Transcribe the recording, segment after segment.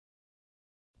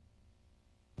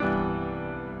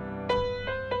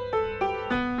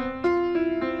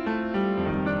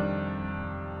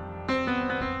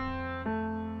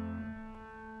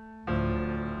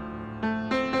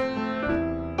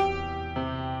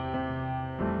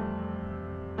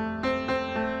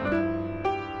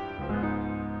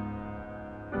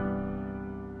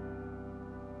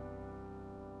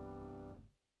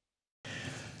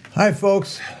Hi,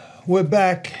 folks. We're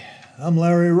back. I'm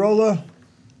Larry Rolla.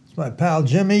 It's my pal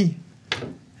Jimmy.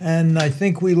 And I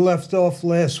think we left off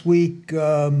last week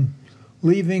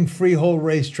leaving Freehold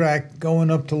Racetrack,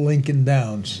 going up to Lincoln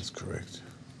Downs. That's correct.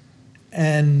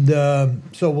 And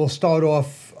so we'll start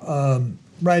off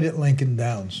right at Lincoln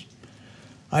Downs.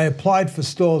 I applied for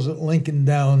stalls at Lincoln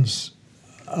Downs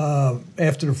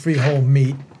after the Freehold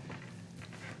meet,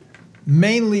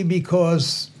 mainly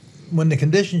because when the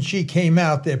condition sheet came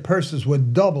out, their purses were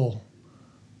double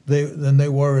than they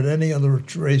were at any other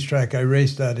racetrack I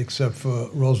raced at except for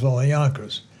Roseville and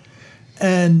Yonkers.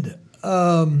 And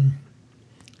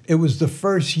it was the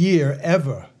first year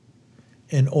ever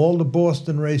in all the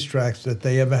Boston racetracks that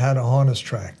they ever had a harness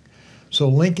track. So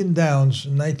Lincoln Downs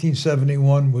in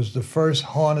 1971 was the first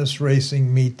harness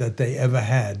racing meet that they ever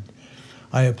had.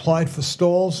 I applied for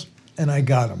stalls, and I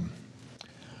got them.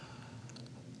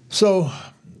 So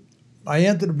I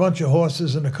entered a bunch of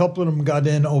horses, and a couple of them got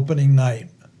in opening night.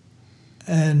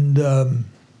 And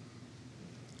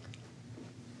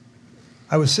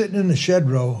I was sitting in the shed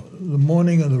row the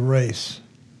morning of the race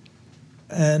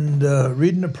and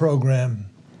reading the program,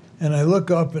 and I look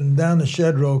up, and down the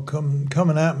shed row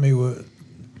coming at me were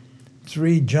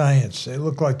three giants. They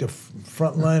look like the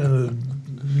front line of the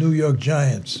New York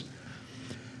Giants.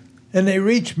 And they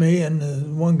reach me,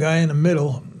 and one guy in the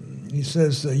middle, he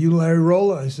says, "You Larry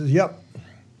Rolla?" I says, "Yep."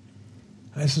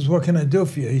 I says, "What can I do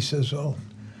for you?" He says, "Well,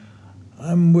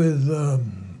 I'm with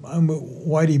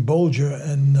Whitey Bulger,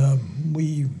 and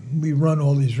we run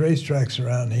all these racetracks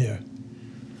around here."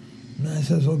 And I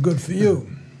says, "Well, good for you."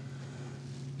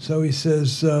 So he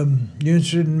says, "You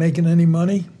interested in making any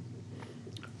money?"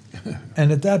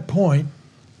 And at that point,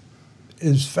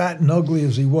 as fat and ugly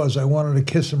as he was, I wanted to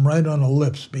kiss him right on the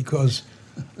lips because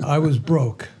I was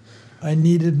broke. I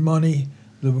needed money.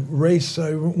 The race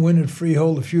I win at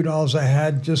Freehold, a few dollars I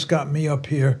had, just got me up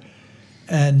here.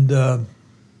 And I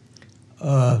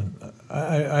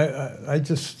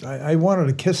wanted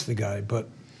to kiss the guy, but...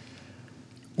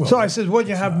 Well, so I said, "What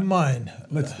do you have in mind?"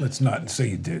 Let's not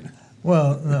say you did.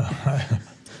 Well, no.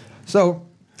 So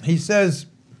he says,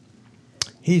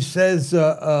 I says,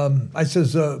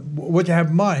 "What do you have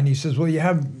in mind?" He says, "Well, you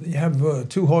have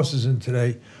two horses in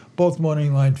today, both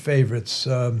morning line favorites.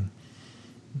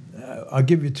 I'll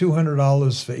give you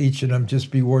 $200 for each of them,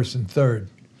 just be worse than third."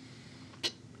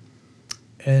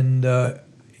 And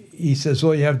he says,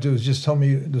 "All you have to do is just tell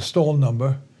me the stall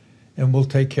number, and we'll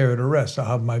take care of the rest. I'll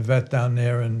have my vet down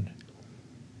there." And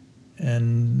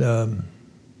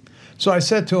so I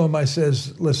said to him, I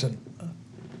says, "Listen,"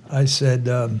 I said,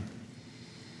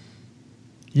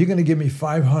 "You're going to give me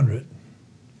 $500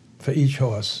 for each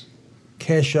horse,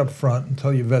 cash up front, and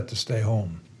tell your vet to stay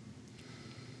home."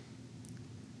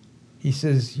 He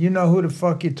says, "You know who the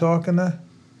fuck you're talking to?"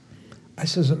 I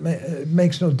says, it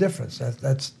makes no difference.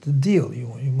 That's the deal. You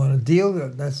want a deal?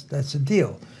 That's a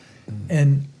deal.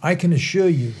 And I can assure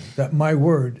you that my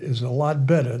word is a lot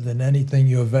better than anything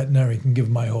your veterinary can give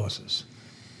my horses.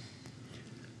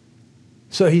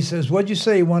 So he says, "What'd you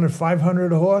say? You wanted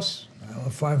 $500 a horse?"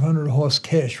 $500 a horse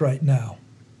cash right now.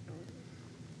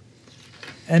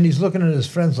 And he's looking at his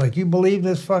friends like, "You believe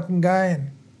this fucking guy?" And,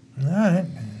 all right.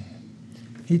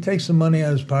 He takes the money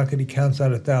out of his pocket. He counts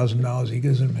out $1,000. He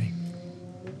gives it me.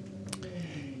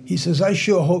 He says, "I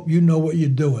sure hope you know what you're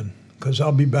doing, because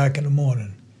I'll be back in the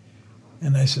morning."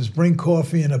 And I says, "Bring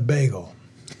coffee and a bagel."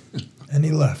 And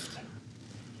he left.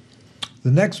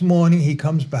 The next morning, he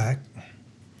comes back,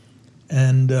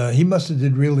 and he must have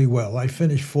did really well. I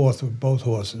finished fourth with both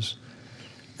horses,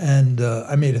 and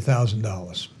I made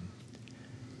 $1,000.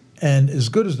 And as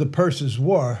good as the purses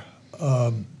were,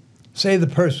 say the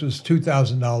purse was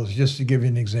 $2,000, just to give you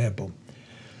an example.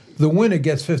 The winner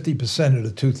gets 50% of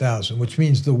the $2,000, which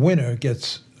means the winner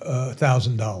gets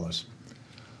 $1,000.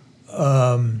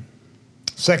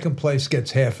 Second place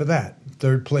gets half of that.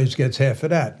 Third place gets half of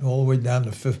that, all the way down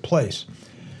to fifth place.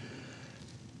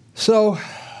 So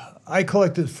I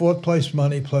collected fourth place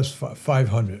money plus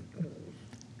 $500,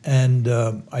 and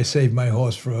I saved my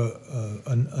horse for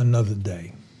another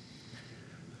day.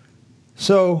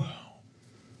 So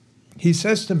he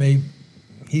says to me,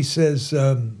 he says,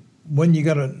 "When you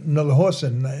got another horse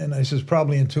in?" And I says,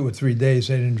 "Probably in 2 or 3 days.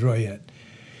 They didn't draw yet."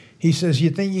 He says,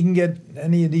 "You think you can get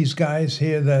any of these guys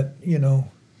here that, you know?"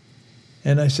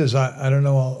 And I says, I don't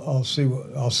know. I'll see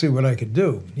what I could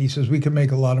do." He says, "We can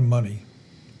make a lot of money."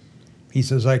 He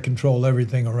says, "I control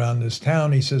everything around this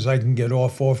town." He says, "I can get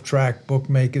off-track,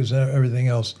 bookmakers, everything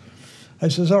else." I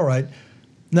says, "All right."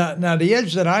 Now the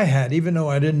edge that I had, even though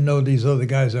I didn't know these other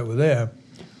guys that were there,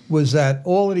 was that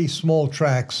all of these small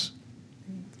tracks,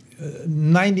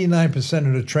 99%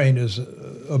 of the trainers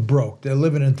are broke. They're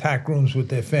living in tack rooms with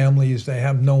their families. They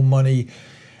have no money.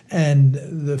 And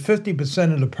the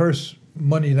 50% of the purse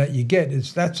money that you get,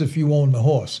 that's if you own the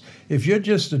horse. If you're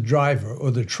just the driver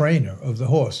or the trainer of the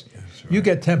horse, right, you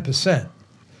get 10%.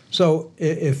 So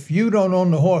if you don't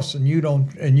own the horse and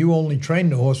you only train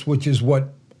the horse, which is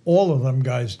what all of them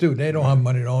guys do, they don't have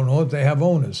money to own a horse, they have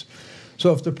owners.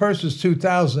 So if the purse is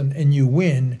 $2,000 and you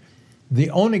win, the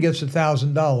owner gets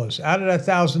 $1,000. Out of that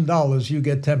 $1,000, you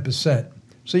get 10%.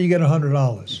 So you get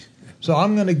 $100. So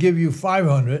I'm going to give you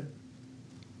 $500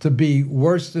 to be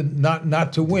worse than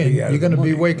not to win. You're going to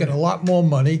be making a lot more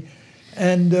money,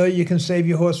 and you can save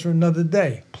your horse for another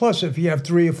day. Plus, if you have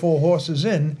 3 or 4 horses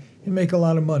in, you make a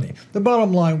lot of money. The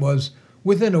bottom line was,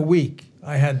 within a week,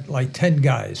 I had like 10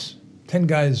 guys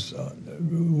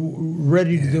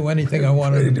ready to do anything I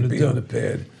wanted them to do. On the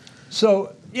pad.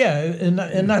 So yeah,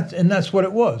 and that's what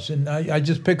it was. And I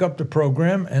just pick up the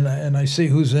program and I see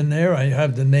who's in there. I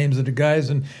have the names of the guys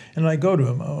and I go to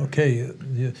them. Okay,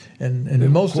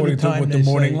 and most of the time what the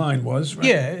morning line was. Right?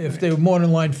 Yeah, if they were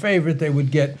morning line favorite, they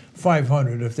would get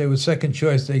 $500. If they were second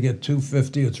choice, they get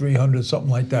 $250 or $300, something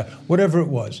like that. Whatever it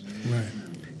was. Right.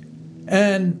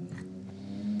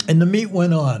 And the meet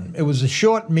went on. It was a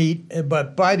short meet,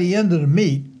 but by the end of the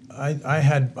meet,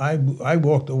 I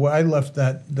walked away. I left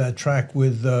that track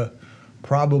with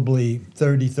probably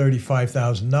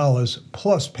 $35,000,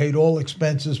 plus paid all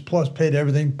expenses, plus paid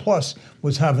everything, plus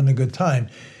was having a good time.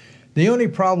 The only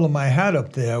problem I had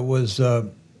up there was,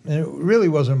 and it really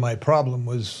wasn't my problem,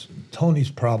 was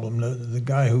Tony's problem. The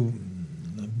guy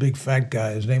the big fat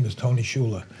guy, his name was Tony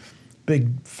Ciulla,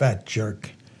 big fat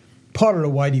jerk, part of the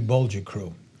Whitey Bulger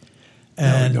crew.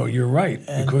 No, you're right,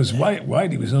 because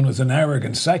Whitey was known as an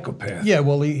arrogant psychopath. Yeah,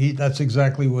 well, that's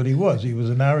exactly what he was. He was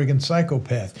an arrogant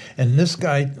psychopath. And this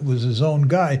guy was his own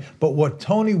guy. But what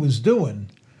Tony was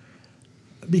doing,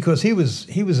 because he was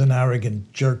an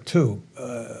arrogant jerk too,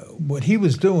 what he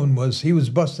was doing was he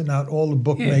was busting out all the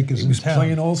bookmakers in town. He was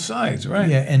playing all sides, right?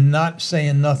 Yeah, and not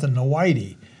saying nothing to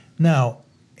Whitey. Now,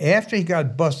 after he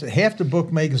got busted, half the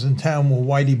bookmakers in town were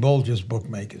Whitey Bulger's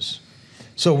bookmakers.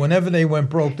 So whenever they went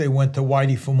broke, they went to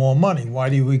Whitey for more money.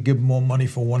 Whitey would give them more money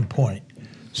for 1 point.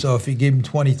 So if he gave him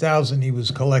 $20,000, he was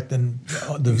collecting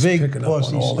the VIG plus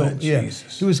he still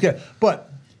Jesus. He was good.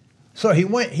 But so he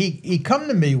went. He come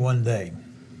to me one day,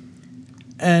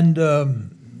 and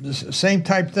same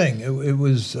type thing. It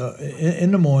was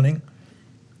in the morning,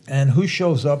 and who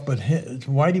shows up? But it's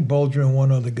Whitey Bulger and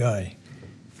one other guy.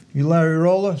 You Larry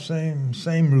Rolla,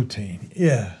 same routine.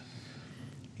 Yeah.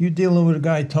 You dealing with a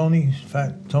guy, Tony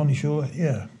Ciulla?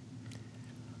 Yeah.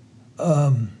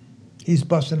 He's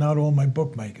busting out all my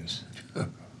bookmakers.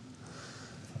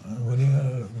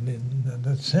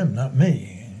 That's him, not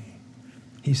me.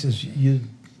 He says, you're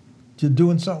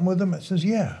doing something with him? I says,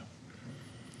 yeah.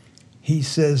 He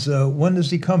says, when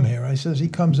does he come here? I says, he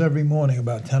comes every morning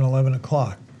about 10, 11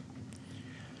 o'clock.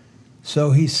 So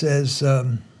he says,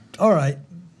 all right.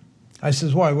 I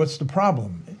says, why? What's the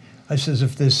problem? I says,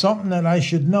 if there's something that I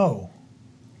should know,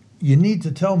 you need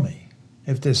to tell me.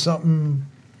 If there's something,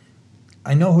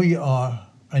 I know who you are,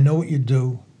 I know what you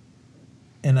do,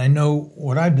 and I know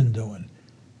what I've been doing.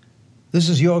 This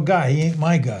is your guy, he ain't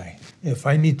my guy. If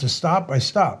I need to stop, I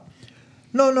stop.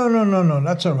 No,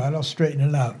 that's all right, I'll straighten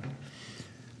it out.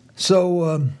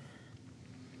 So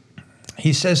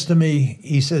he says to me,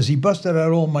 he busted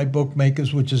out all my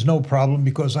bookmakers, which is no problem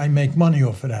because I make money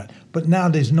off of that. But now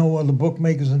there's no other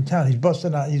bookmakers in town. He's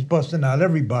busting out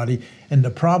everybody. And the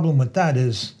problem with that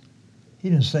is he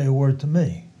didn't say a word to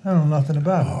me. I know nothing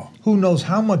about it. Who knows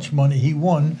how much money he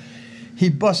won. He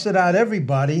busted out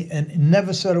everybody and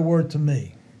never said a word to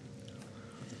me.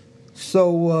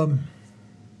 So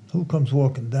who comes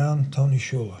walking down? Tony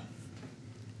Ciulla.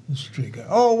 The street guy.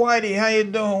 Oh, Whitey, how you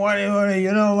doing? Whitey,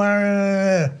 you know,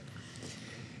 Larry.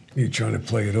 You're trying to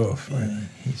play it off, right? Yeah.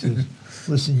 He says,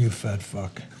 listen, you fat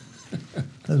fuck.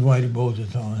 That's Whitey Bulger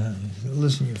telling him. He said,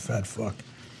 listen, you fat fuck.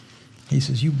 He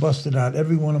says, you busted out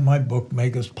every one of my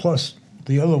bookmakers, plus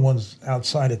the other ones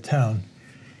outside of town.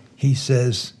 He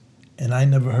says, and I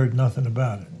never heard nothing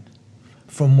about it.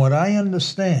 From what I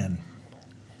understand,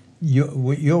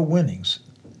 with your winnings,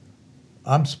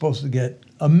 I'm supposed to get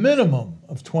a minimum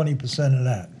of 20% of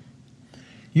that.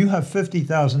 You have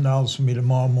 $50,000 for me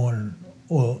tomorrow morning.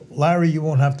 Well, Larry, you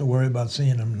won't have to worry about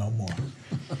seeing him no more.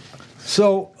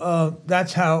 So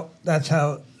that's how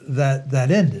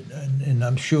that ended, and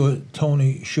I'm sure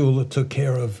Tony Ciulla took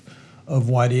care of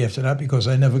Whitey after that because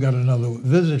I never got another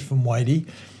visit from Whitey,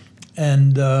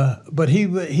 and but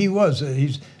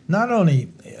he's not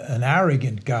only an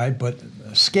arrogant guy but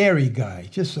a scary guy,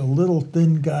 just a little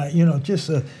thin guy, you know, just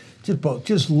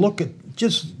look at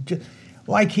just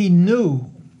like he knew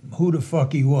who the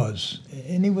fuck he was,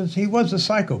 and he was a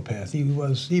psychopath. He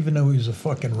was, even though he was a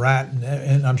fucking rat,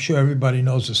 and I'm sure everybody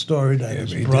knows the story that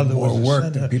his brother was more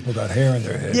work than people got hair in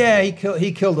their head. Yeah,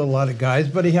 he killed a lot of guys,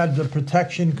 but he had the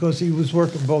protection because he was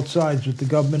working both sides with the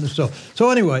government and stuff. So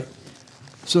anyway,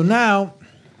 so now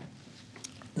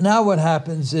what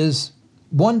happens is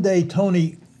one day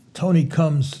Tony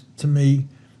comes to me,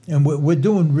 and we're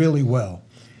doing really well,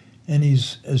 and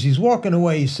as he's walking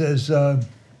away, he says.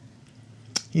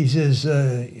 You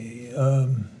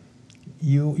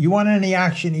want any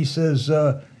action? He says,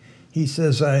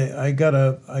 I got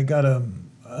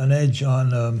an edge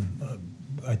on,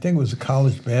 I think it was a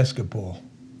college basketball.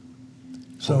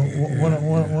 So what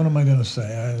am I going to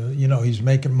say? He's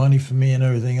making money for me and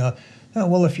everything.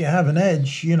 Well, if you have an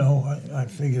edge, I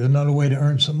figured another way to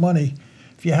earn some money.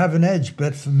 If you have an edge,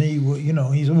 bet for me.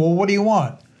 He said, well, what do you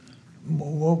want?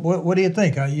 What do you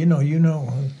think?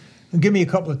 Give me a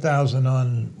couple of thousand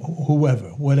on whoever,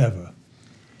 whatever.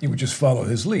 You would just follow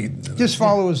his lead. Just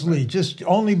follow his lead. Just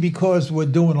only because we're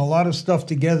doing a lot of stuff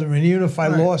together, and even if I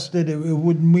lost it, it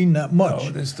wouldn't mean that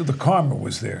much. No, the karma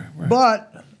was there. Right.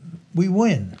 But we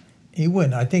win. He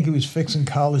win. I think he was fixing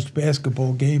college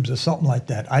basketball games or something like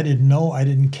that. I didn't know. I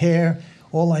didn't care.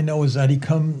 All I know is that he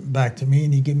come back to me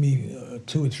and he give me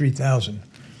 2,000 or 3,000.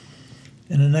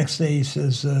 And the next day he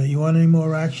says, you want any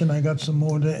more action? I got some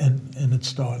more there. And it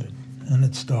started. And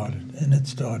it started, and it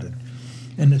started.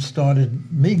 And it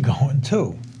started me going,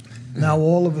 too. Now,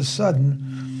 all of a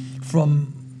sudden,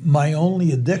 from my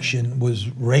only addiction was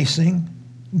racing,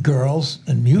 girls,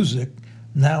 and music,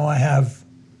 now I have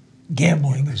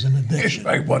gambling as an addiction.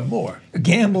 Right, one more.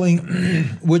 Gambling,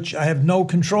 which I have no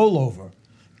control over.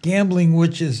 Gambling,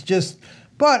 which is just...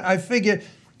 But I figure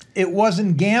it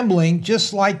wasn't gambling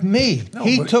just like me. No,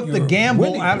 he took the gamble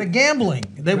winning. out of gambling.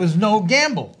 There was no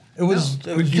gamble. It was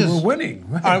you just, were winning.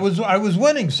 Right. I was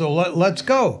winning, so let's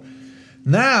go.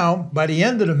 Now, by the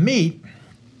end of the meet,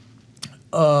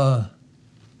 I'm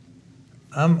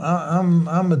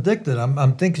addicted.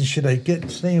 I'm thinking, should I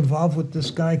stay involved with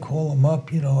this guy? Call him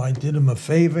up. I did him a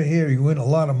favor here. He win a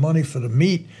lot of money for the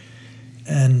meet,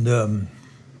 and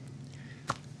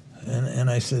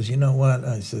I says, you know what?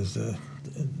 I says,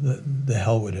 the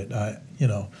hell with it.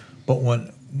 But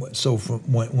when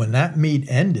that meet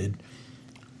ended.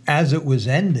 As it was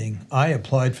ending, I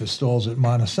applied for stalls at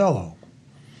Monticello,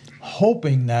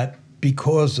 hoping that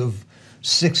because of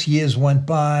 6 years went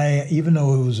by, even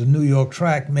though it was a New York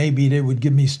track, maybe they would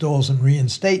give me stalls and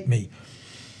reinstate me.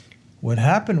 What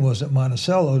happened was at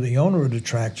Monticello, the owner of the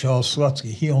track, Charles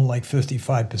Slutsky, he owned like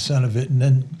 55% of it, and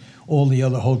then all the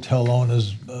other hotel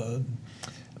owners,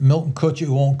 Milton Kutcher,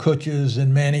 who owned Kutcher's,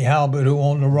 and Manny Halbert, who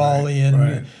owned the Rolla,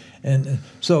 right. And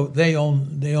so they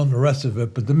own the rest of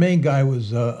it. But the main guy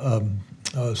was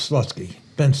Slutsky,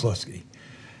 Ben Slutsky.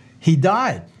 He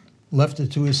died, left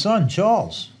it to his son,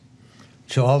 Charles.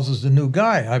 Charles is the new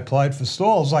guy. I applied for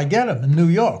stalls. I get him in New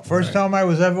York. First time I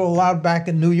was ever allowed back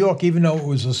in New York, even though it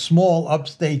was a small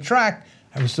upstate track,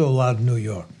 I was still allowed in New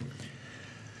York.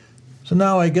 So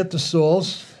now I get the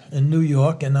stalls in New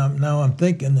York, and I'm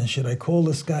thinking, should I call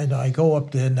this guy? I go up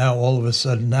there now. All of a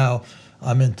sudden now,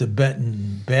 I'm into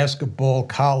betting basketball,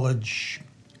 college,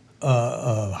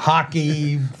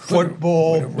 hockey,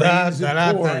 football,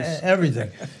 everything,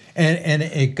 and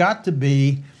it got to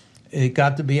be a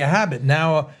habit.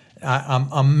 Now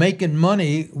I'm making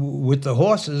money with the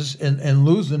horses and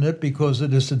losing it because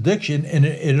of this addiction, and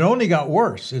it only got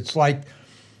worse. It's like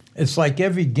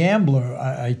every gambler.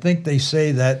 I think they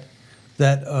say that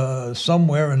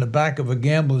somewhere in the back of a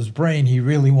gambler's brain, he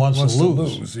really wants to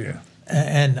lose. Yeah.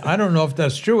 And I don't know if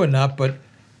that's true or not, but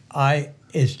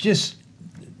it's just,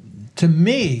 to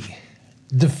me,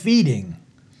 defeating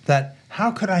that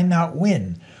how could I not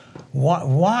win?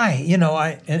 Why?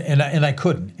 I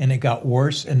couldn't. And it got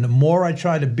worse. And the more I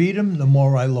tried to beat him, the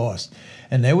more I lost.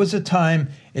 And there was a time,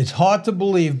 it's hard to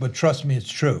believe, but trust me,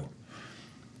 it's true,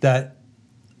 that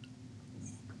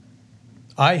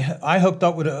I hooked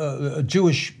up with a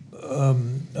Jewish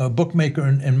bookmaker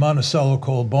in Monticello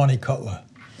called Barney Cutler.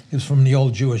 He was from the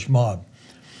old Jewish mob.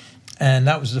 And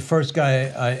that was the first guy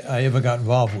I ever got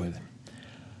involved with.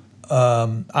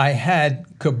 I had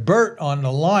Cabert on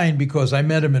the line because I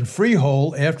met him in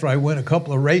Freehold after I won a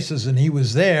couple of races, and he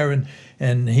was there,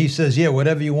 and he says, yeah,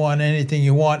 whatever you want, anything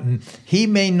you want. And he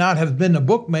may not have been a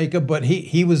bookmaker, but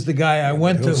he was the guy I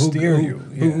went to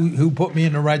who put me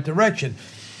in the right direction.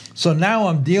 So now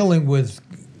I'm dealing with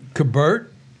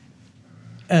Cabert,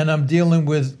 and I'm dealing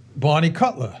with Barney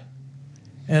Cutler.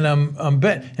 And I'm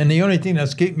bet, and the only thing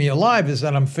that's keeping me alive is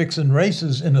that I'm fixing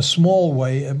races in a small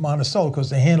way at Monticello, because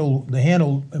the handle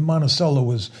in Monticello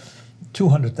was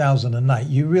 200,000 a night.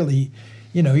 You really,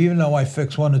 even though I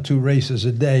fix 1 or 2 races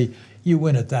a day, you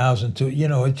win 1,000 to,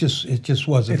 it just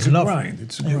wasn't enough.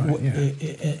 It's a grind.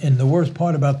 And the worst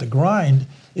part about the grind,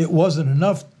 it wasn't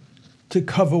enough to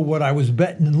cover what I was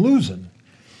betting and losing.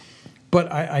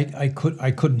 But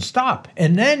I couldn't stop.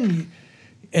 And then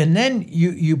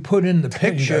you put in the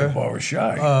picture. You bar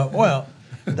shy. Well,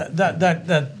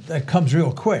 that comes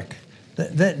real quick.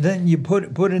 Then you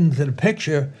put into the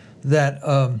picture that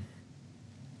the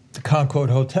Concord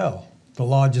Hotel, the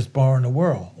largest bar in the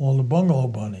world, all the bungalow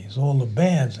bunnies, all the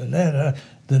bands, and then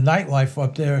the nightlife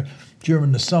up there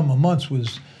during the summer months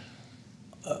was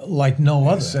like no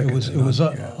other. It was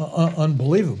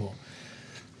unbelievable.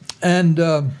 And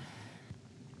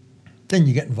then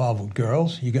you get involved with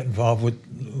girls. You get involved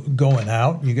with going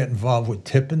out. You get involved with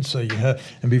tipping. So you have,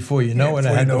 and before you know it,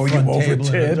 I had the front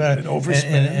table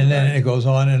and then it goes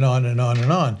on and on and on and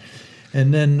on.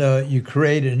 And then you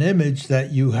create an image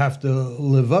that you have to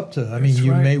live up to. I mean,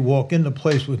 you may walk in the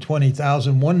place with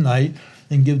 20,000 one night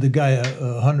and give the guy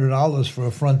 $100 for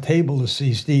a front table to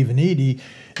see Steve and Edie,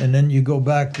 and then you go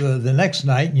back the next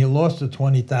night and you lost the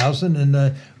 20,000,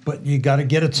 and but you got to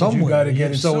get it somewhere. You got to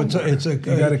get it somewhere. So it's a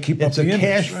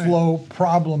cash flow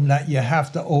problem that you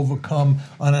have to overcome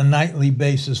on a nightly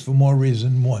basis for more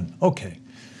reason than one. Okay.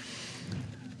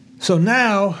 So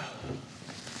now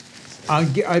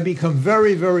I become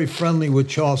very, very friendly with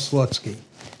Charles Slutsky,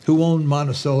 who owned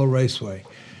Monticello Raceway.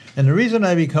 And the reason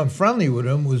I become friendly with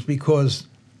him was because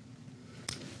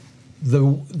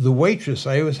the waitress,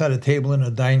 I always had a table in a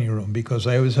dining room, because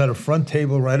I always had a front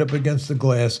table right up against the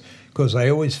glass, because I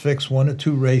always fixed 1 or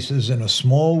 2 races in a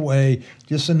small way,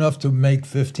 just enough to make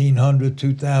 1,500,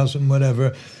 2,000,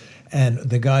 whatever. And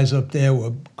the guys up there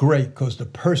were great, because the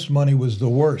purse money was the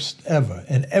worst ever,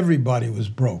 and everybody was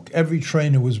broke. Every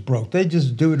trainer was broke. They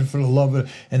just do it for the love of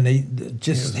it, and they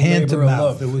just hand to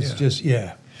mouth. It was just,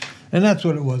 and that's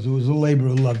what it was. It was a labor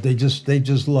of love. They just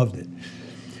loved it.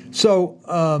 So,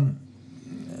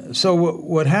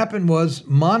 what happened was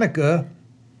Monica,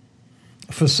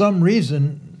 for some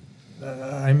reason,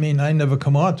 I never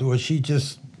come on to her. She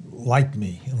just liked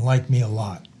me and liked me a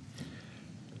lot.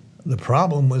 The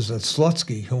problem was that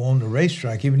Slutsky, who owned the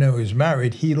racetrack, even though he was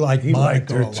married, he liked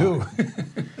Monica her too.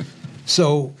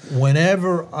 So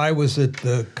whenever I was at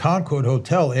the Concord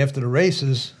Hotel after the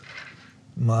races,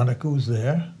 Monica was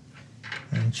there,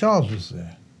 and Charles was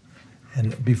there,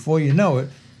 and before you know it,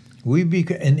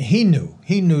 and he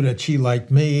knew that she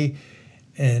liked me,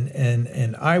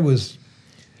 and I was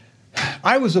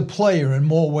a player in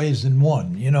more ways than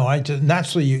one. I just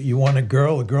naturally you want a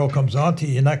girl comes on to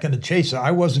you, you're not going to chase her.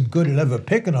 I wasn't good at ever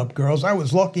picking up girls. I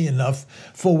was lucky enough,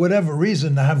 for whatever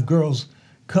reason, to have girls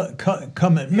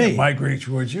come at me. Migrate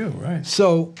towards you, right?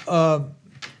 So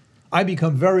I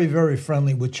become very, very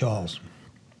friendly with Charles.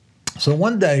 So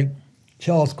one day,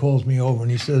 Charles calls me over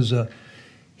and he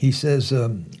says,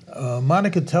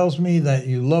 Monica tells me that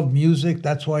you love music.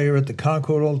 That's why you're at the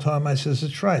Concord all the time. I says,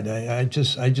 that's right. I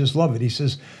just love it. He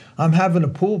says, I'm having a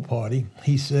pool party.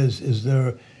 He says, is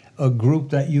there a group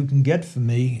that you can get for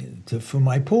me for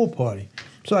my pool party?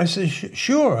 So I said,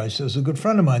 sure. I says, a good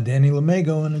friend of mine, Danny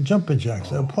Lamego, and the Jumpin'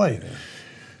 Jacks, they'll play. Yeah.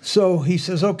 So he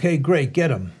says, okay, great, get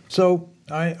him. So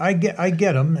I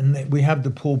get him, and we have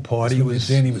the pool party.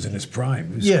 Danny was in his prime.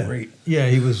 He was great. Yeah,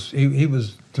 he was.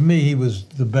 To me, he was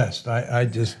the best.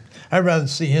 I'd rather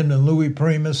see him than Louis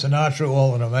Prima, Sinatra,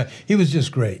 all of them. He was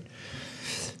just great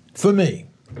for me.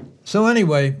 So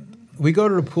anyway, we go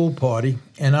to the pool party,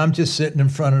 and I'm just sitting in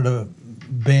front of the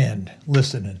band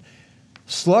listening.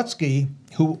 Slutsky,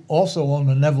 who also owned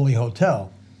the Neville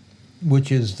Hotel,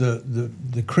 which is the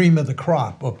cream of the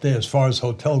crop up there as far as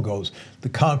hotel goes. The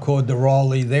Concord, the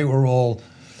Rolla, they were all,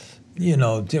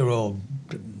 they're all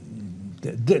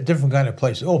different kind of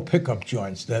places, all pickup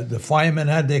joints. The firemen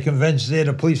had their conventions there,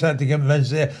 the police had their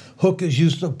conventions there, hookers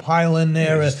used to pile in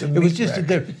there. It was just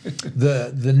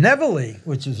the Neville,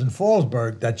 which is in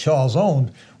Fallsburg, that Charles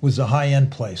owned, was a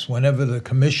high-end place. Whenever the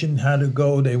commission had to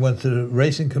go, they went to the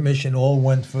racing commission, all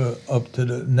went up to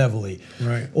the Neville.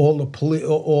 Right. All the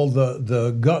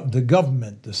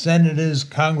government, the senators,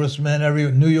 congressmen,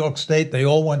 New York State, they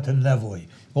all went to the Neville.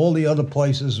 All the other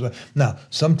places now,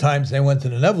 sometimes they went to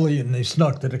the Neville and they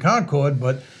snuck to the Concord,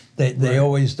 but they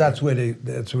always, that's where.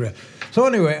 So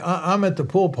anyway, I'm at the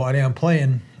pool party, I'm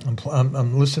playing,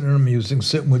 I'm listening to music,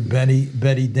 sitting with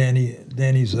Betty,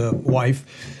 Danny's wife,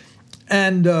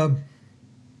 and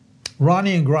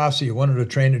Ronnie and Grassi, one of the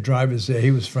trainer drivers there,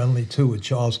 he was friendly too with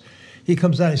Charles. he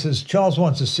comes down. He says, Charles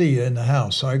wants to see you in the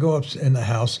house. So I go up in the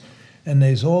house, and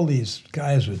there's all these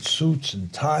guys with suits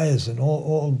and ties, and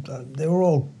they were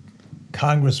all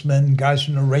congressmen, guys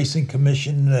from the racing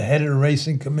commission, the head of the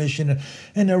racing commission,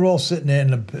 and they're all sitting there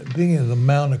in the beginning of the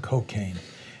mound of cocaine.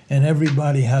 And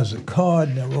everybody has a card,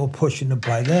 and they're all pushing it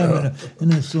by them.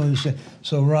 And that's all you say.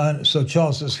 So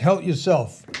Charles says, help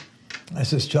yourself. I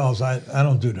says, Charles, I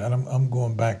don't do that. I'm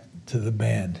going back to the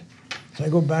band. So I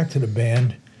go back to the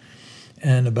band,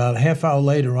 and about a half hour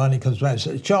later, Ronnie comes back and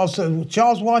says,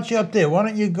 Charles wants you up there. Why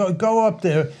don't you go up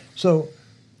there? So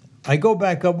I go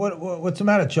back up. What's the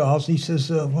matter, Charles? He says,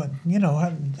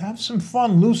 have some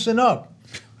fun, loosen up.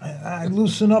 I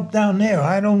loosen up down there.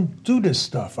 I don't do this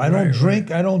stuff. I don't drink.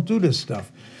 Right. I don't do this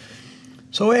stuff.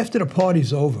 So after the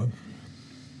party's over,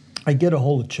 I get a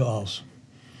hold of Charles.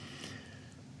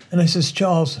 And I says,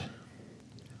 Charles,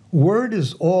 word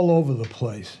is all over the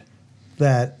place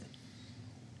that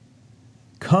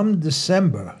come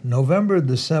December, November,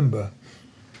 December,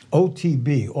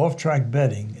 OTB, off-track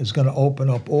betting, is going to open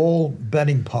up all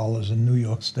betting parlors in New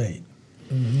York State.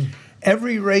 Mm-hmm.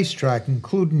 Every racetrack,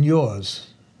 including yours,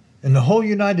 in the whole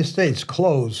United States,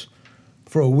 close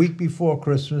for a week before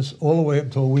Christmas, all the way up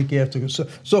until a week after. So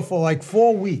for like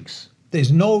 4 weeks,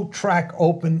 there's no track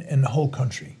open in the whole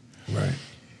country. Right.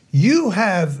 You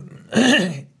have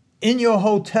in your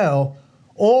hotel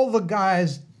all the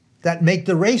guys that make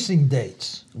the racing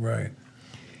dates. Right.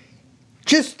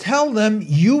 Just tell them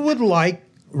you would like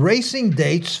racing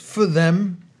dates for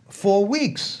them 4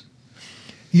 weeks.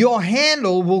 Your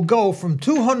handle will go from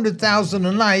 $200,000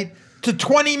 a night to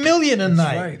 $20 million a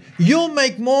night. Right. You'll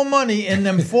make more money in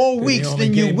them 4 weeks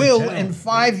than you will in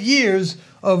 5 years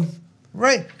of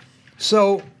right.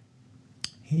 So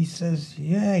he says,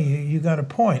 "Yeah, you got a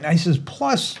point." I says,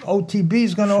 "Plus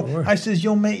OTB's going to." Sure. I says,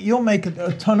 "You'll make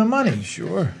a ton of money."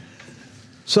 Sure.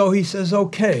 So he says,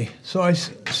 "Okay."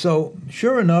 So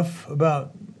sure enough,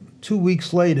 about 2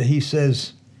 weeks later, he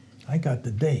says, "I got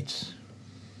the dates."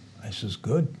 I says,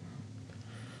 "Good."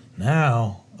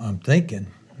 Now I'm thinking.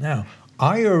 Now,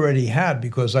 I already had,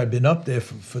 because I've been up there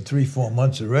for 3-4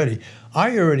 months already,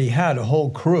 I already had a whole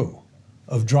crew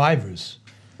of drivers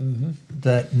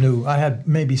that knew. I had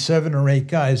maybe 7 or 8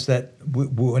 guys that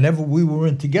whenever we were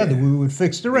in together, we would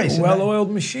fix the race. A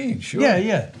well-oiled machine, sure.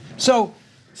 Yeah. So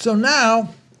now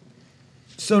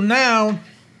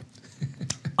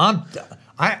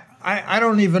I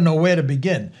don't even know where to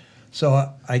begin.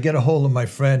 So I get a hold of my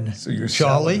friend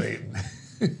Charlie. Salivating.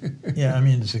 Yeah, I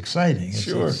mean, it's exciting.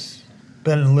 Sure. It's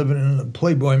better than living in a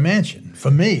Playboy mansion, for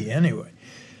me, anyway.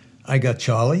 I got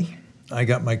Charlie, I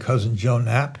got my cousin Joe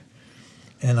Knapp,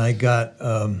 and I got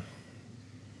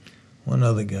one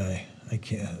other guy. I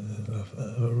can't,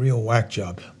 a real whack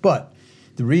job. But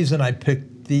the reason I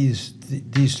picked these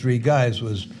 3 guys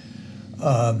was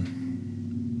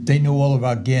they knew all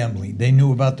about gambling. They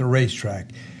knew about the racetrack.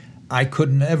 I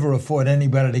couldn't ever afford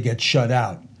anybody to get shut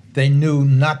out. They knew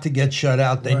not to get shut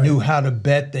out. They knew how to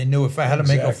bet. They knew if I had to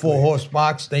make a 4-horse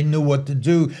box, they knew what to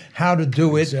do, how to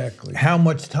do it, how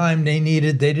much time they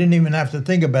needed. They didn't even have to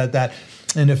think about that.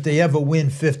 And if they ever win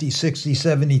 50, 60,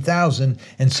 70,000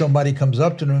 and somebody comes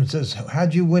up to them and says,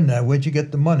 "How'd you win that? Where'd you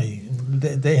get the money?"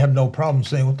 They have no problem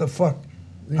saying, "What the fuck?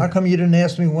 How come you didn't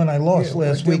ask me when I lost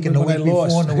last week and the week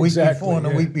before and the week before and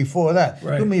the week before that?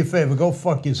 Right. Do me a favor, go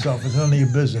fuck yourself. It's none of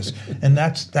your business." And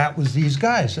that was these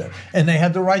guys. And they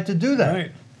had the right to do that.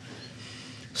 Right.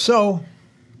 So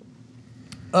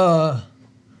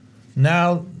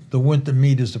now the winter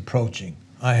meet is approaching.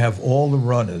 I have all the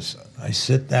runners. I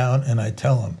sit down and I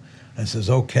tell them, I says,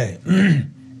 "Okay,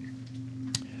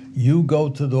 you go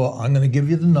to I'm going to give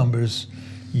you the numbers.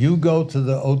 You go to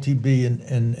the OTB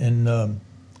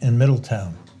in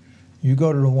Middletown. You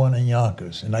go to the one in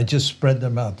Yonkers." And I just spread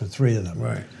them out, the 3 of them.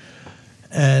 Right.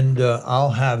 And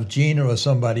I'll have Gina or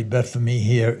somebody bet for me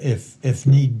here if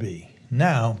need be.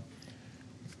 Now,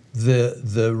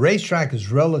 the racetrack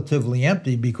is relatively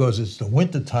empty because it's the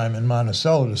winter time in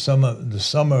Monticello. The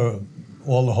summer,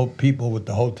 all the people with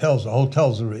the hotels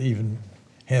are even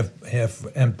half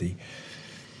empty.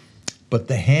 But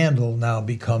the handle now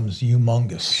becomes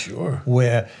humongous. Sure.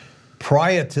 Where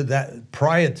prior to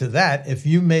that, if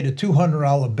you made a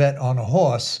 $200 bet on a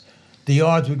horse, the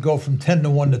odds would go from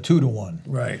 10-1 to 2-1.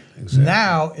 Right. Exactly.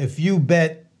 Now, if you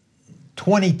bet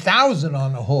 20,000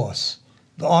 on a horse,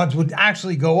 the odds would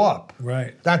actually go up.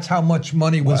 Right. That's how much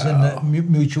money was in the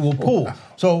mutual pool. Wow.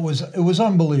 So it was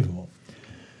unbelievable.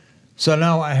 So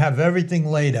now I have everything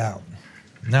laid out.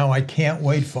 Now I can't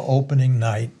wait for opening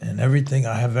night and everything.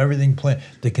 I have everything planned.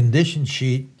 The condition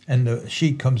sheet, and the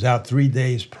sheet comes out 3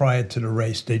 days prior to the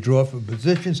race. They draw for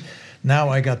positions. Now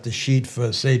I got the sheet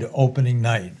for, say, the opening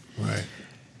night. Right.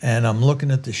 And I'm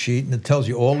looking at the sheet, and it tells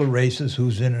you all the races,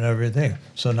 who's in and everything.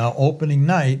 So now opening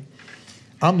night,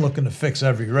 I'm looking to fix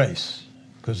every race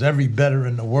because every bettor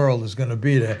in the world is going to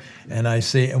be there. And I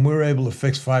say, and we were able to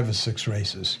fix 5 or 6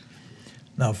 races.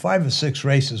 Now, 5 or 6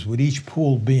 races, with each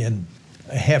pool being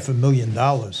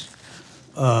 $500,000,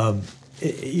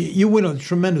 you win a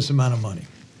tremendous amount of money.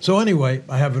 So anyway,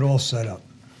 I have it all set up.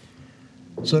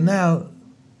 So now,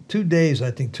 2 days,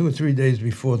 I think 2 or 3 days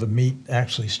before the meet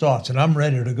actually starts, and I'm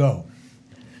ready to go.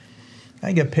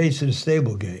 I get paged to the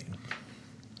stable gate.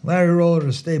 Larry Rolla to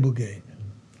the stable gate.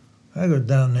 I go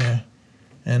down there,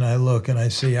 and I look, and I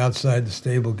see outside the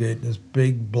stable gate this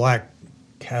big black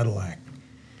Cadillac.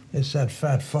 It's that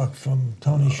fat fuck from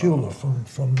Tony Ciulla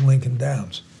from Lincoln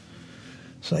Downs.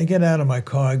 So I get out of my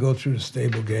car, I go through the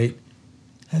stable gate.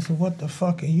 I said, what the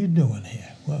fuck are you doing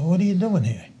here? Well, what are you doing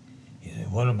here? He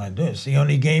said, what am I doing? It's the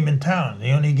only game in town.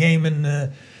 The only game in,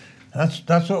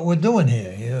 that's what we're doing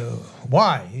here.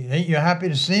 Why? Ain't you happy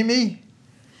to see me?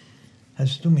 I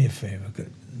said, do me a favor.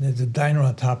 There's a diner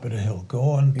on top of the hill.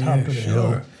 Go on top of the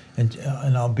hill,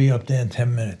 and I'll be up there in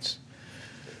 10 minutes.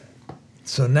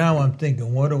 So now I'm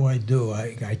thinking, what do?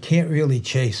 I can't really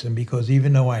chase him because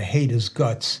even though I hate his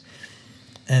guts,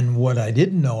 and what I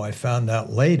didn't know, I found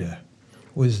out later,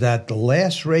 was that the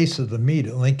last race of the meet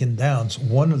at Lincoln Downs,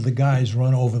 one of the guys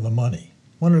run over the money.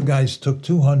 One of the guys took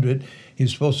 200. He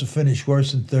was supposed to finish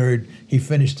worse than third. He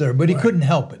finished third, but he couldn't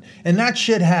help it. And that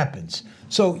shit happens.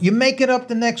 So you make it up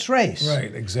the next race.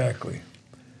 Right, exactly.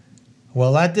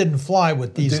 Well, that didn't fly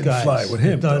with these guys. It didn't fly with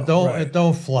him, It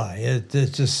don't fly.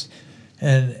 It's just,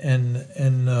 and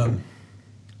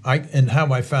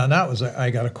how I found out was I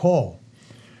got a call.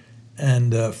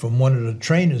 And from one of the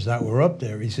trainers that were up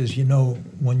there, he says, you know,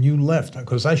 when you left,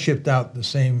 because I shipped out the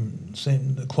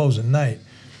the closing night,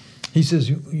 he says,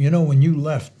 you know, when you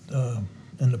left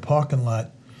in the parking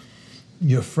lot,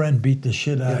 your friend beat the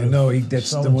shit out of. I know,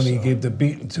 that's the one he gave the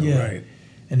beating to, right?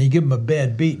 And he gave him a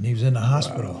bad beating. He was in the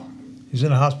hospital. Wow. He was in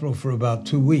the hospital for about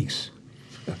 2 weeks.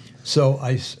 So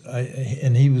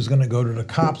and he was going to go to the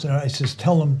cops, and I says,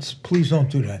 tell him, please don't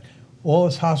do that. All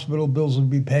his hospital bills will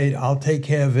be paid. I'll take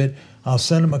care of it. I'll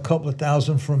send him a couple of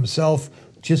 $1,000 for himself.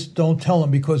 Just don't tell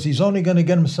him because he's only going to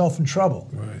get himself in trouble.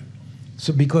 Right.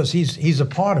 So because he's a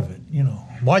part of it, you know.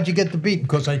 Why'd you get the beating?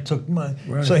 Because I took money.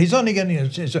 Right. So he's only getting.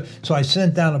 So I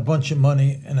sent down a bunch of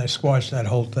money and I squashed that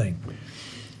whole thing.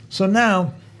 So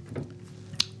now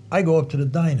I go up to the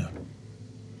diner.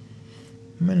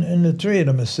 And the 3 of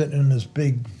them are sitting in this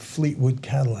big Fleetwood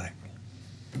Cadillac.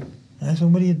 And I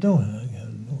said, what are you doing?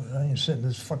 I'm sitting in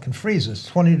this fucking freezer. It's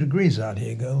 20 degrees out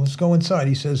here. Let's go inside.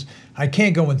 He says, I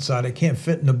can't go inside. I can't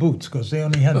fit in the boots because they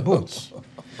only had boots.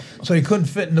 So he couldn't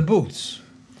fit in the boots.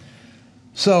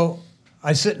 So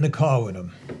I sit in the car with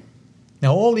him.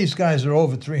 Now, all these guys are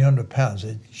over 300 pounds.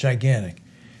 They're gigantic.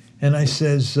 And I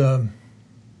says, you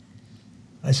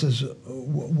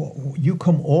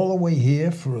come all the way here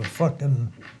for a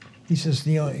fucking... He says,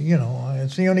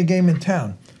 it's the only game in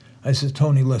town. I says,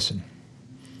 Tony, listen.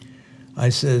 I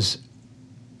says,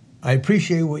 I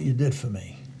appreciate what you did for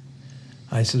me.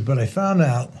 I says, but I found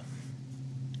out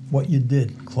what you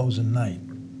did closing night.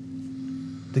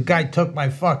 The guy took my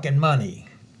fucking money.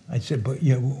 I said, but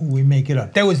yeah, we make it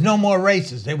up. There was no more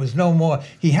races. There was no more.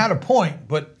 He had a point,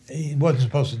 but he wasn't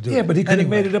supposed to do it. Yeah, but he could have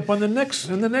made it up on the next.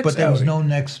 But there was no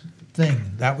next thing.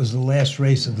 That was the last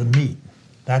race of the meet.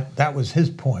 That was his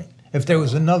point. If there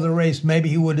was another race, maybe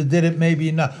he would have did it,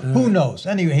 maybe not. Who knows?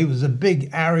 Anyway, he was a big,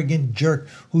 arrogant jerk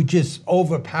who just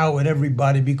overpowered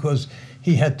everybody because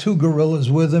he had 2 gorillas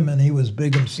with him and he was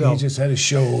big himself. He just had to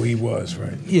show who he was,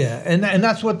 right? Yeah, and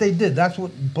that's what they did. That's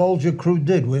what Bulger crew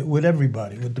did with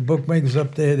everybody. With the bookmakers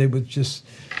up there, they would just...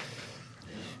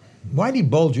 Whitey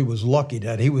Bulger was lucky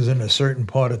that he was in a certain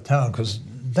part of town because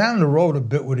down the road a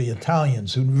bit were the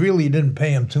Italians who really didn't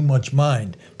pay him too much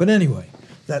mind. But anyway...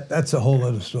 That's a whole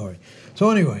other story. So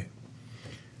anyway,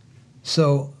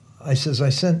 so I says I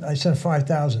sent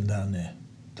 $5,000 down there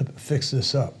to fix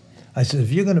this up. I said,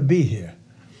 if you're going to be here,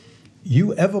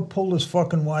 you ever pull this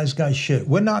fucking wise guy shit?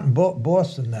 We're not in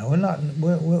Boston now.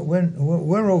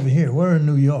 We're over here. We're in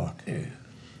New York. Yeah.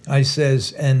 I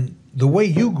says, and the way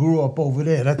you grew up over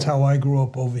there, that's how I grew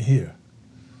up over here.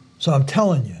 So I'm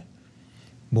telling you,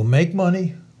 we'll make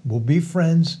money. We'll be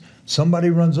friends.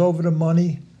 Somebody runs over the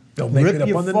money. They'll make Rip it up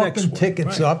your on the fucking next one.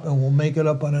 tickets Right. up, and we'll make it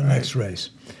up on the next race.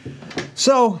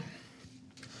 So,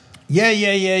 yeah.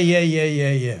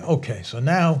 Okay, so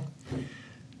now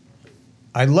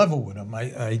I level with him.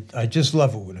 I just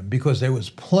level with him because there was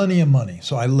plenty of money.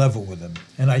 So I level with him,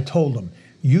 and I told him,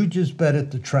 "You just bet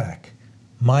at the track.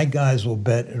 My guys will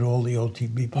bet at all the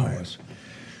OTB powers.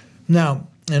 Now,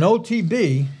 in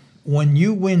OTB, when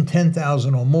you win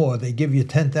 10,000 or more, they give you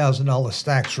 $10,000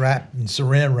 stacks wrapped in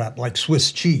saran wrap like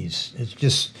Swiss cheese. It's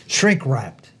just shrink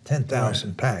wrapped,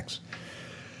 10,000 packs.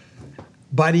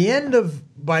 By the end of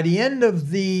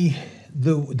the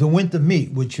winter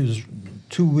meet, which is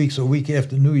 2 weeks, a week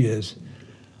after New Year's,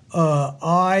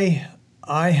 I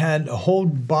had a whole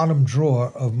bottom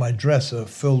drawer of my dresser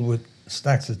filled with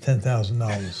stacks of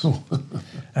 $10,000.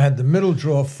 I had the middle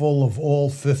drawer full of all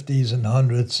 50s and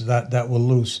 100s that were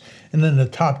loose, and then the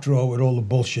top drawer with all the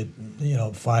bullshit,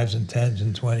 5s and 10s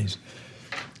and 20s.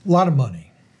 A lot of money.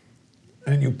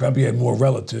 And you probably had more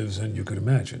relatives than you could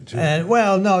imagine, too. And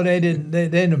well, no, they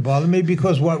didn't bother me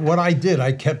because what I did,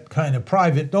 I kept kind of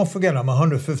private. Don't forget, I'm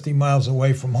 150 miles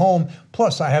away from home.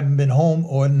 Plus, I haven't been home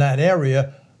or in that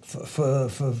area for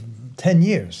 10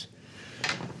 years.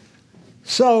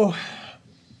 So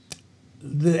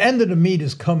the end of the meet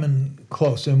is coming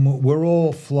close, and we're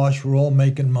all flush, we're all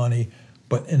making money.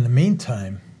 But in the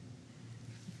meantime,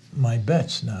 my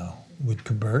bets now with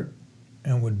Cabert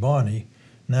and with Barney,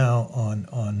 now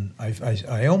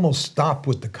I almost stopped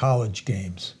with the college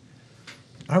games.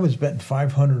 I was betting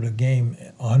 500 a game,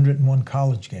 101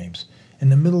 college games. In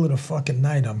the middle of the fucking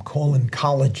night, I'm calling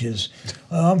colleges.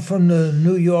 I'm from the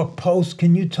New York Post.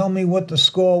 Can you tell me what the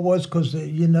score was? Because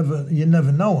you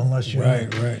never know unless you're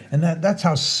right. And that's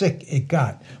how sick it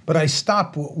got. But I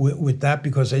stopped with that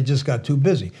because I just got too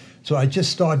busy. So I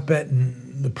just started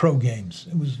betting the pro games.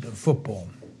 It was football.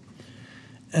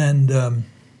 And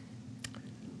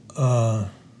I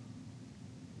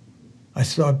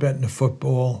started betting the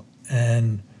football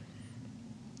and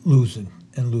losing.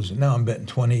 Now I'm betting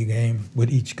 20 a game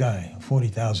with each guy,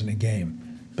 40,000 a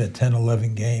game. Bet 10,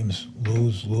 11 games,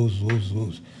 lose.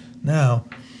 Now,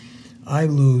 I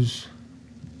lose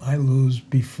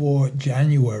before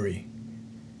January.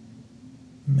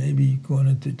 Maybe going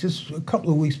into just a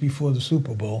couple of weeks before the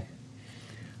Super Bowl.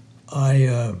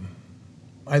 I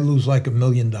lose like $1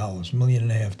 million, $1.5 million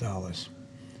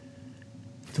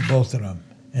to both of them.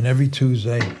 And every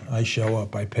Tuesday I show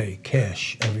up, I pay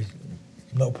cash,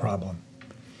 no problem.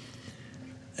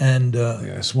 And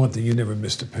it's one thing, you never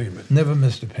missed a payment. Never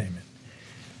missed a payment.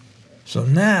 So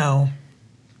now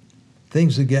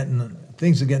things are getting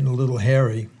a little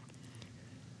hairy,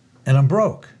 and I'm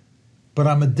broke, but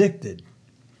I'm addicted.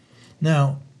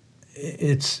 Now,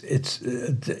 it's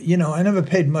I never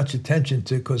paid much attention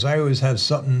to because I always have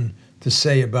something to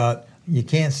say about you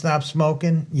can't stop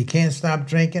smoking, you can't stop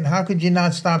drinking. How could you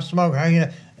not stop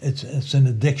smoking? It's an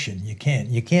addiction. You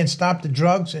can't stop the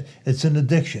drugs. It's an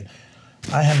addiction.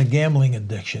 I have a gambling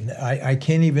addiction. I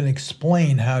can't even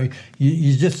explain how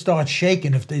you just start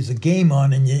shaking if there's a game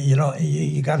on and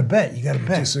you got to bet. You got to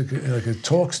bet. Just like it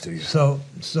talks to you. So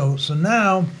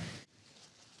now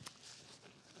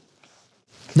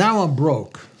I'm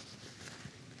broke.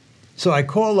 So I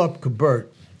call up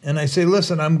Cabert and I say,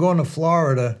 listen, I'm going to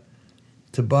Florida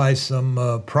to buy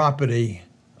some property,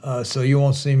 so you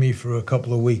won't see me for a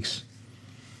couple of weeks.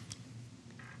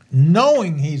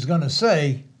 Knowing he's going to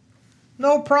say,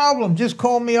 no problem, just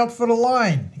call me up for the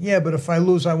line. Yeah, but if I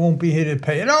lose, I won't be here to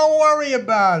pay. Don't worry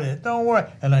about it, don't worry.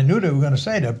 And I knew they were going to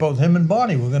say that. Both him and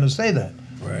Barney were going to say that.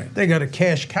 Right. They got a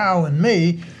cash cow in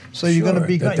me, so you're going to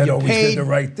be... That always did the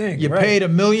right thing. You paid $1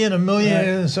 million,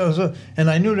 right. so, and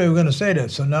I knew they were going to say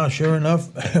that. So now, sure enough,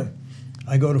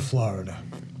 I go to Florida.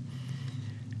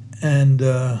 And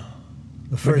the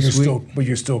first week... But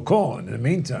you're still calling in the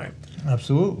meantime.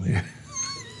 Absolutely.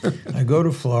 I go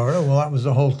to Florida. Well, that was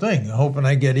the whole thing. Hoping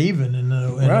I get even in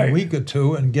a week or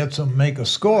two and make a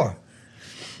score.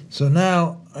 So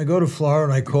now I go to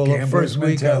Florida and I call up. First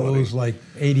week I lose like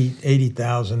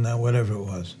 80,000, now whatever it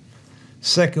was.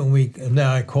 Second week,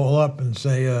 now I call up and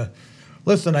say,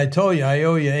 listen, I told you I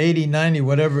owe you 80, 90,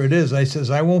 whatever it is. I says,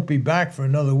 I won't be back for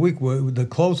another week. The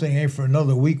closing ain't for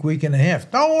another week and a half.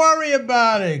 Don't worry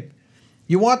about it.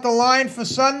 You want the line for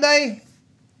Sunday?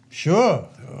 Sure.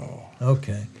 Oh.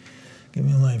 Okay. Give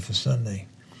me a line for Sunday.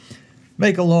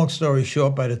 Make a long story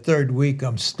short, by the third week,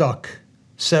 I'm stuck.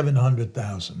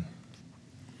 700,000.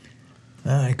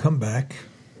 Now I come back,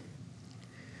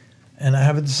 and I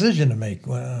have a decision to make.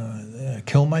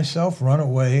 Kill myself, run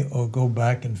away, or go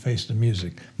back and face the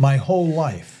music. My whole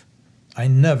life, I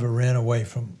never ran away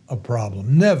from a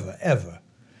problem. Never, ever.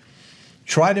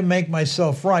 Try to make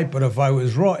myself right, but if I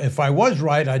was wrong, if I was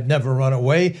right, I'd never run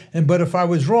away. But if I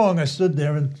was wrong, I stood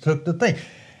there and took the thing.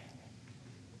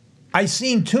 I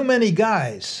seen too many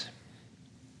guys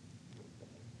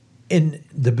in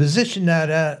the position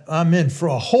that I'm in for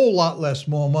a whole lot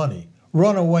more money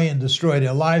run away and destroy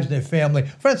their lives, their family.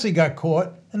 Eventually got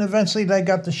caught, And eventually they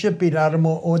got the shit beat out of them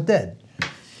or dead.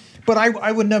 But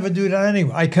I would never do that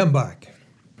anyway. I come back,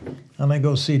 and I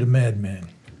go see the madman,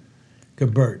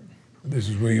 Cabert. This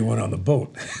is where you went on the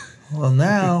boat. Well,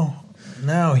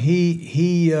 now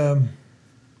he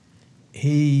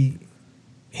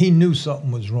knew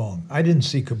something was wrong. I didn't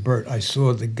see Cabert. I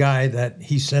saw the guy that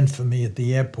he sent for me at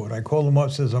the airport. I called him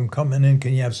up, says, I'm coming in.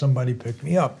 Can you have somebody pick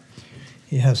me up?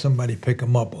 He has somebody pick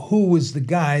him up. Who was the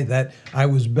guy that I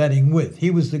was betting with?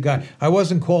 He was the guy. I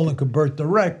wasn't calling Cabert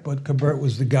direct, but Cabert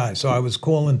was the guy. So I was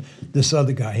calling this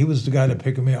other guy. He was the guy that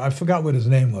picked me up. I forgot what his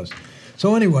name was.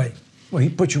 So anyway. Well, he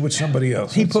put you with somebody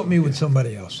else. He put me with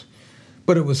somebody else.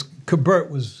 But it was, Cabert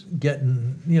was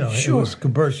getting, Sure. It was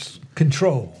Cabert's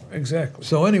control. Exactly.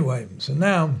 So anyway, so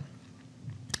now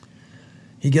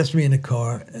he gets me in the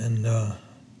car and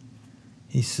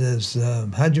he says,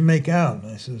 how'd you make out?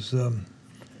 And I says,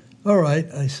 all right.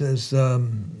 I says,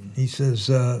 he says,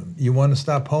 you want to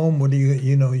stop home? What do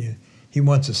he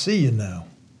wants to see you now.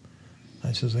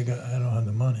 I says, I don't have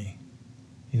the money.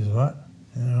 He says, what?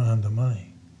 I don't have the money.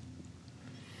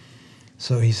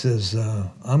 So he says,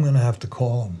 I'm going to have to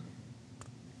call him.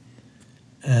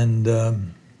 And I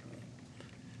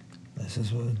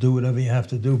says, well, do whatever you have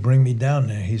to do. Bring me down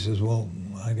there. He says, well,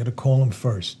 I got to call him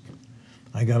first.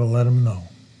 I got to let him know.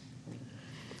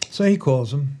 So he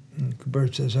calls him. And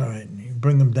Cabert says, all right, you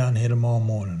bring him down here tomorrow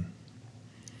morning.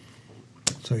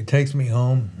 So he takes me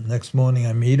home. Next morning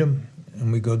I meet him,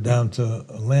 and we go down to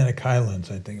Atlantic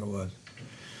Highlands, I think it was.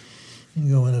 We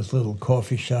go in this little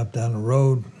coffee shop down the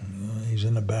road. He's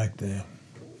in the back there.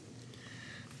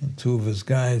 And two of his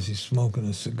guys, he's smoking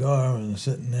a cigar and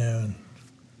sitting there.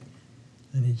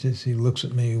 And he looks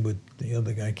at me with the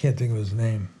other guy. I can't think of his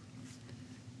name.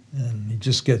 And he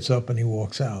just gets up and he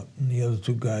walks out. And the other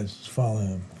two guys follow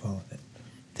him.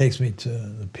 Takes me to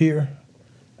the pier,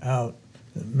 out,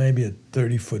 maybe a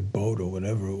 30-foot boat or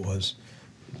whatever it was.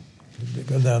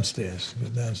 Go downstairs.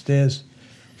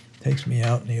 Takes me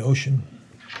out in the ocean.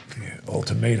 Yeah,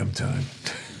 ultimatum time.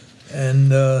 And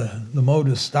the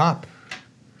motors stop.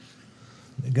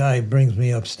 The guy brings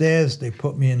me upstairs. They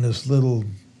put me in this little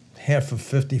half a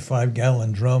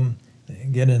 55-gallon drum.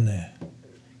 Get in there.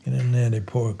 They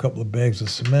pour a couple of bags of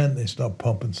cement. They start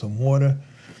pumping some water.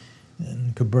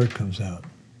 And Cabert comes out.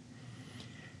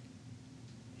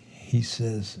 He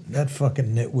says, that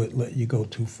fucking nitwit let you go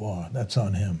too far. That's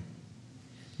on him.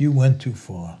 You went too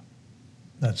far.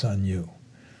 That's on you.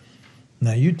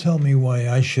 Now you tell me why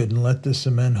I shouldn't let the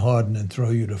cement harden and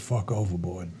throw you the fuck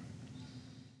overboard.